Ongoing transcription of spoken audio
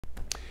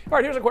All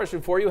right, here's a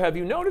question for you. Have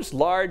you noticed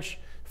large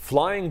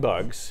flying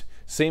bugs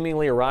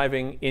seemingly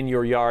arriving in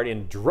your yard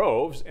in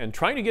droves and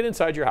trying to get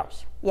inside your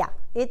house? Yeah,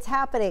 it's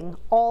happening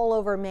all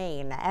over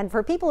Maine. And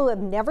for people who have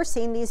never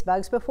seen these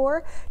bugs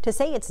before, to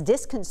say it's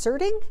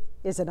disconcerting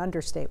is an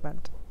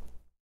understatement.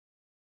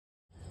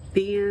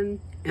 Being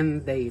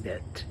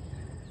invaded.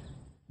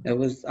 I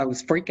was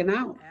freaking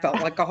out. Felt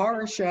like a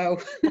horror show.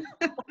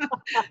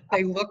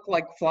 They look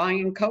like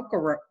flying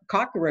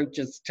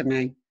cockroaches to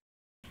me.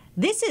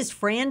 This is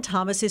Fran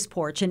Thomas's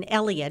porch in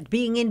Elliott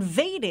being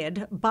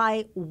invaded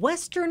by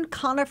Western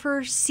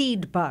Conifer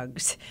Seed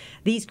Bugs.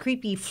 These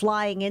creepy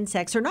flying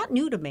insects are not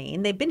new to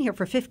Maine. They've been here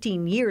for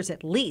 15 years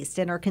at least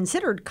and are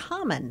considered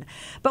common.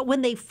 But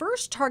when they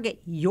first target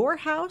your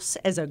house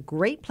as a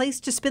great place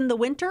to spend the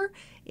winter,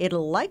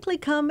 it'll likely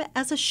come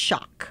as a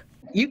shock.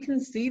 You can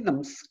see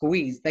them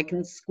squeeze. They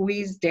can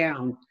squeeze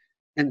down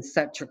in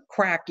such a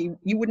crack.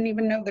 You wouldn't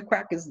even know the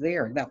crack is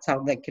there. That's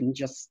how they can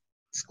just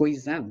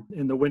squeeze in.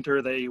 In the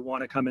winter, they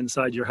want to come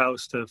inside your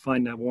house to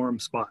find that warm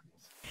spot.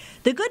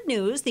 The good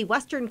news, the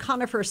Western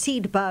Conifer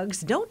Seed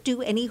Bugs don't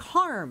do any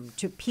harm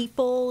to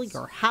people,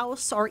 your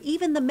house, or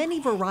even the many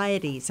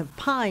varieties of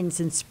pines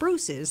and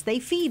spruces they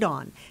feed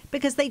on,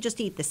 because they just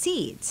eat the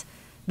seeds.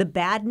 The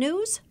bad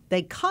news,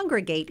 they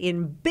congregate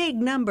in big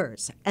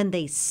numbers, and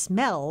they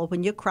smell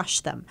when you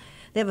crush them.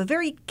 They have a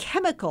very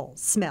chemical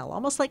smell,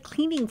 almost like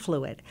cleaning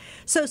fluid.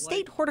 So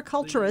state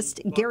horticulturist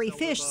Gary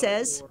Fish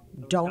says,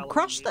 don't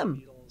crush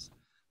them.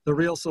 The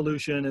real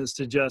solution is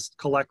to just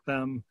collect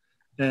them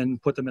and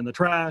put them in the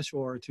trash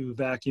or to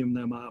vacuum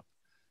them up.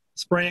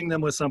 Spraying them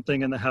with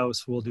something in the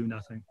house will do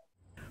nothing.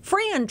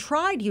 Fran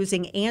tried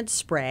using ant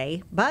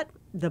spray, but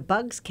the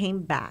bugs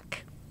came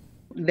back.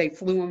 They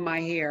flew in my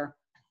hair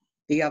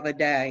the other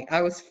day.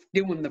 I was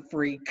doing the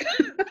freak.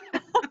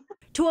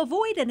 To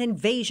avoid an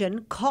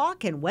invasion,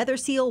 caulk and weather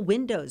seal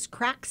windows,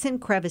 cracks and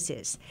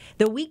crevices.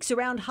 The weeks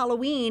around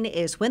Halloween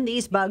is when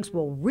these bugs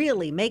will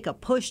really make a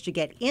push to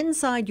get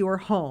inside your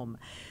home.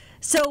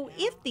 So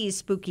if these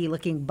spooky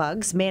looking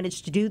bugs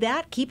manage to do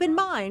that, keep in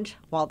mind,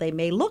 while they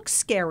may look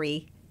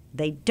scary,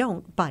 they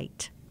don't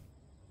bite.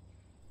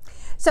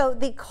 So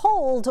the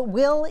cold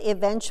will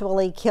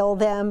eventually kill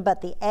them, but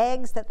the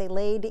eggs that they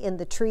laid in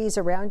the trees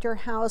around your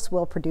house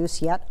will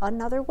produce yet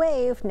another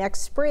wave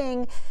next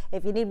spring.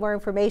 If you need more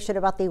information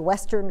about the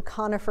Western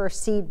Conifer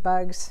Seed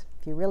Bugs,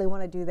 if you really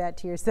want to do that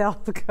to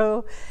yourself,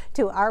 go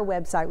to our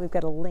website. We've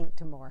got a link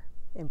to more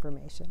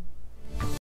information.